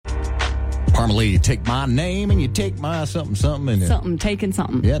Parmalee, you take my name and you take my something. And taking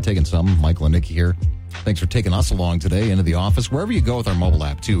something. Yeah, taking something. Michael and Nikki here. Thanks for taking us along today into the office. Wherever you go with our mobile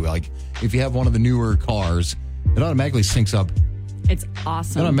app, too. Like, if you have one of the newer cars, it automatically syncs up. It's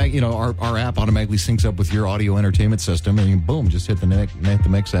awesome. Our app automatically syncs up with your audio entertainment system, and you, boom, just hit the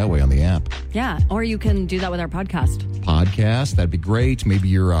mix that way on the app. Yeah, or you can do that with our podcast. That'd be great. Maybe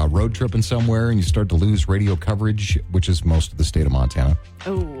you're road tripping somewhere and you start to lose radio coverage, which is most of the state of Montana.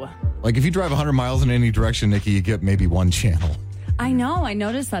 Oh. Like if you drive 100 miles in any direction, Nikki, you get maybe one channel. I know. I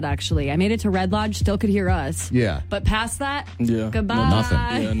noticed that, actually. I made it to Red Lodge, still could hear us. Yeah. But past that, goodbye. No, nothing.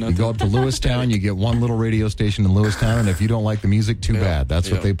 Yeah, nothing. You go up to Lewistown, you get one little radio station in Lewistown, and if you don't like the music, too bad.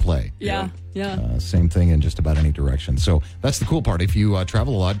 That's what they play. Yeah. Same thing in just about any direction. So that's the cool part. If you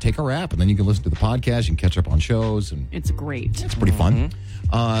travel a lot, take our app, and then you can listen to the podcast. You can catch up on shows. And it's great. It's pretty fun.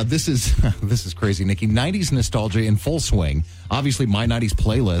 This is crazy, Nikki. 90s nostalgia in full swing. Obviously, my 90s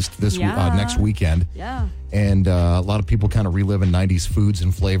playlist this next weekend. Yeah. And a lot of people kind of reliving 90s foods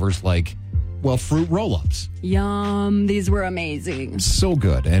and flavors like, well, fruit roll-ups. Yum. These were amazing. So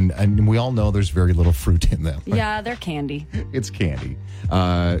good. And we all know there's very little fruit in them. Yeah, they're candy. It's candy.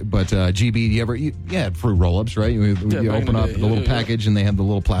 But GB, you had fruit roll-ups, right? You open up the little package and they have the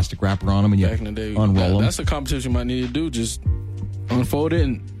little plastic wrapper on them and you unroll them. That's a competition you might need to do. Just unfold it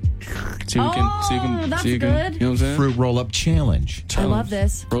and see if that's you good. know what I'm saying? Fruit roll-up challenge. I love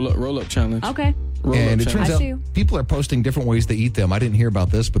this. Roll-up challenge. Okay. And it turns out people are posting different ways to eat them. I didn't hear about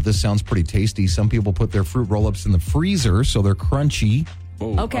this, but this sounds pretty tasty. Some people put their fruit roll-ups in the freezer so they're crunchy.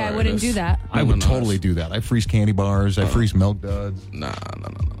 Oh, okay, I wouldn't do that. I would totally do that. I freeze candy bars. I freeze Milk Duds. No.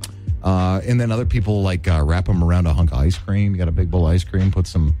 And then other people wrap them around a hunk of ice cream. You got a big bowl of ice cream. Put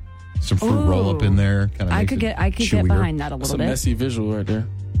some fruit roll-up in there. I could get behind that a little bit. It's a messy visual right there.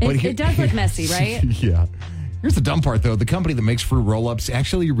 It does look messy, right? Yeah. Here's the dumb part, though. The company that makes fruit roll-ups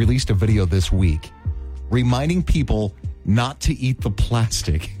actually released a video this week reminding people not to eat the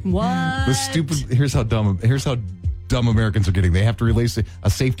plastic. What? Here's how dumb Americans are getting. They have to release a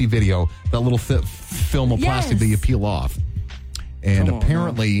safety video, that little film of plastic that you peel off. And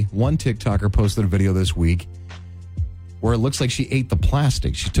apparently, one TikToker posted a video this week where it looks like she ate the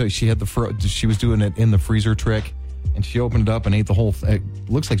plastic. She was doing it in the freezer trick, and she opened it up and ate the whole. It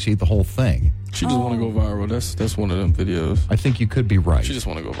looks like she ate the whole thing. She just want to go viral. That's one of them videos. I think you could be right. She just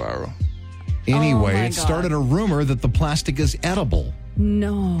want to go viral. Anyway, it started a rumor that the plastic is edible.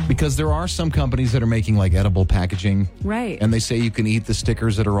 No. Because there are some companies that are making edible packaging. Right. And they say you can eat the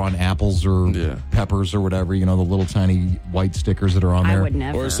stickers that are on apples or peppers or whatever, the little tiny white stickers that are on there. I would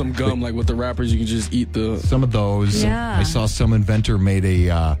never. Or some gum, with the wrappers, you can just eat some of those. Yeah. I saw some inventor made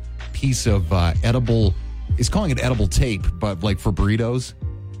a piece of edible, it's calling it edible tape, but for burritos.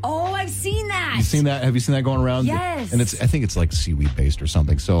 Oh, I've seen that. You seen that? Have you seen that going around? Yes. And I think it's seaweed based or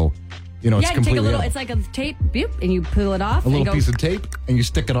something. So, it's completely take a little. edible. It's like a tape, and you peel it off. A little piece of tape, and you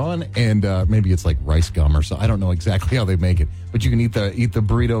stick it on, and maybe it's like rice gum or something. I don't know exactly how they make it, but you can eat the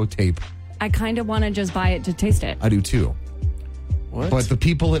burrito tape. I kind of want to just buy it to taste it. I do too. What? But the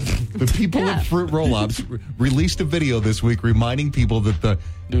people at Fruit Roll-Ups released a video this week reminding people that the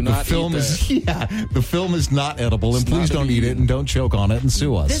film is not edible, and please don't eat it and don't choke on it and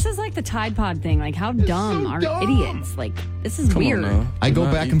sue us. This is like the Tide Pod thing. How dumb are idiots? This is weird. I go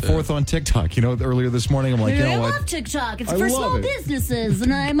back and forth on TikTok. Earlier this morning, I'm like, I love TikTok. It's for small businesses,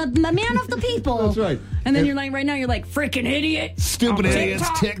 and I'm a man of the people. That's right. And then right now you're like, freaking idiot. Stupid idiots,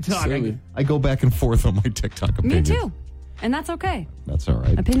 TikTok. I go back and forth on my TikTok opinions. Me too. And that's okay. That's all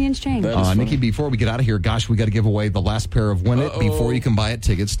right. Opinions change. Nikki, before we get out of here, gosh, we got to give away the last pair of Win It before you can buy it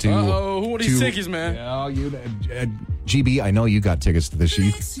tickets to. Who are these tickets, man? GB, I know you got tickets to this.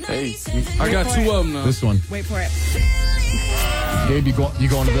 Hey, I got two of them now. This one. Wait for it. Gabe, you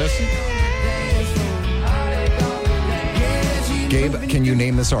going to this? Gabe, can you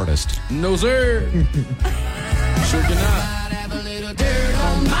name this artist? No, sir. Sure cannot.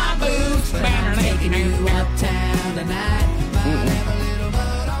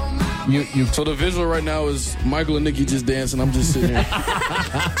 So the visual right now is Michael and Nikki just dancing. I'm just sitting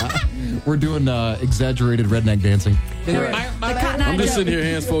here. We're doing exaggerated redneck dancing. I'm just sitting here,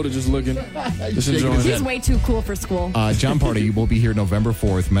 hands folded, just looking. Just enjoying He's way too cool for school. John Party will be here November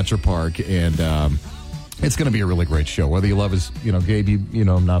 4th, Metro Park, and it's going to be a really great show. Whether you love his, Gabe,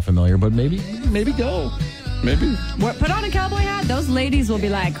 I'm not familiar, but maybe go. Maybe. What? Put on a cowboy hat. Those ladies will be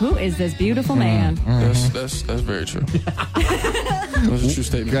like, "Who is this beautiful man?" That's very true. That's a true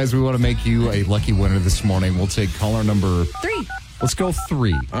statement. Guys, we want to make you a lucky winner this morning. We'll take caller number 3. Let's go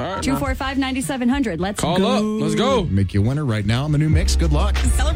 3. All right. 245-9700. Let's call go. up. Let's go. Make you a winner right now on the new mix. Good luck.